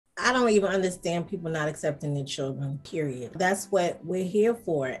I don't even understand people not accepting their children, period. That's what we're here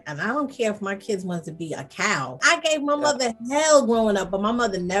for. And I don't care if my kids want to be a cow. I gave my mother hell growing up, but my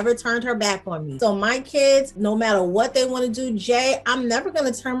mother never turned her back on me. So my kids, no matter what they want to do, Jay, I'm never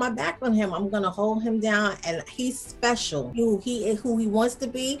going to turn my back on him. I'm going to hold him down, and he's special. Who he wants to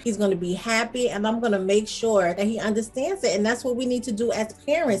be, he's going to be happy, and I'm going to make sure that he understands it. And that's what we need to do as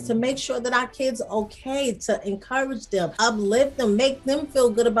parents, to make sure that our kids are okay, to encourage them, uplift them, make them feel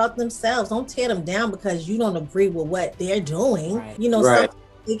good about themselves. Don't tear them down because you don't agree with what they're doing. Right. You know, right.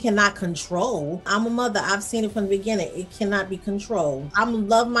 They cannot control. I'm a mother. I've seen it from the beginning. It cannot be controlled. I'm gonna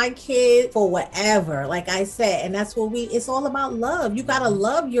love my kid for whatever, like I said, and that's what it's all about love. You gotta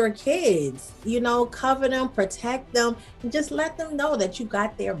love your kids, you know, cover them, protect them, and just let them know that you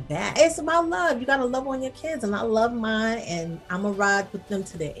got their back. It's about love. You gotta love on your kids, and I love mine, and I'm gonna ride with them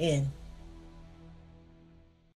to the end.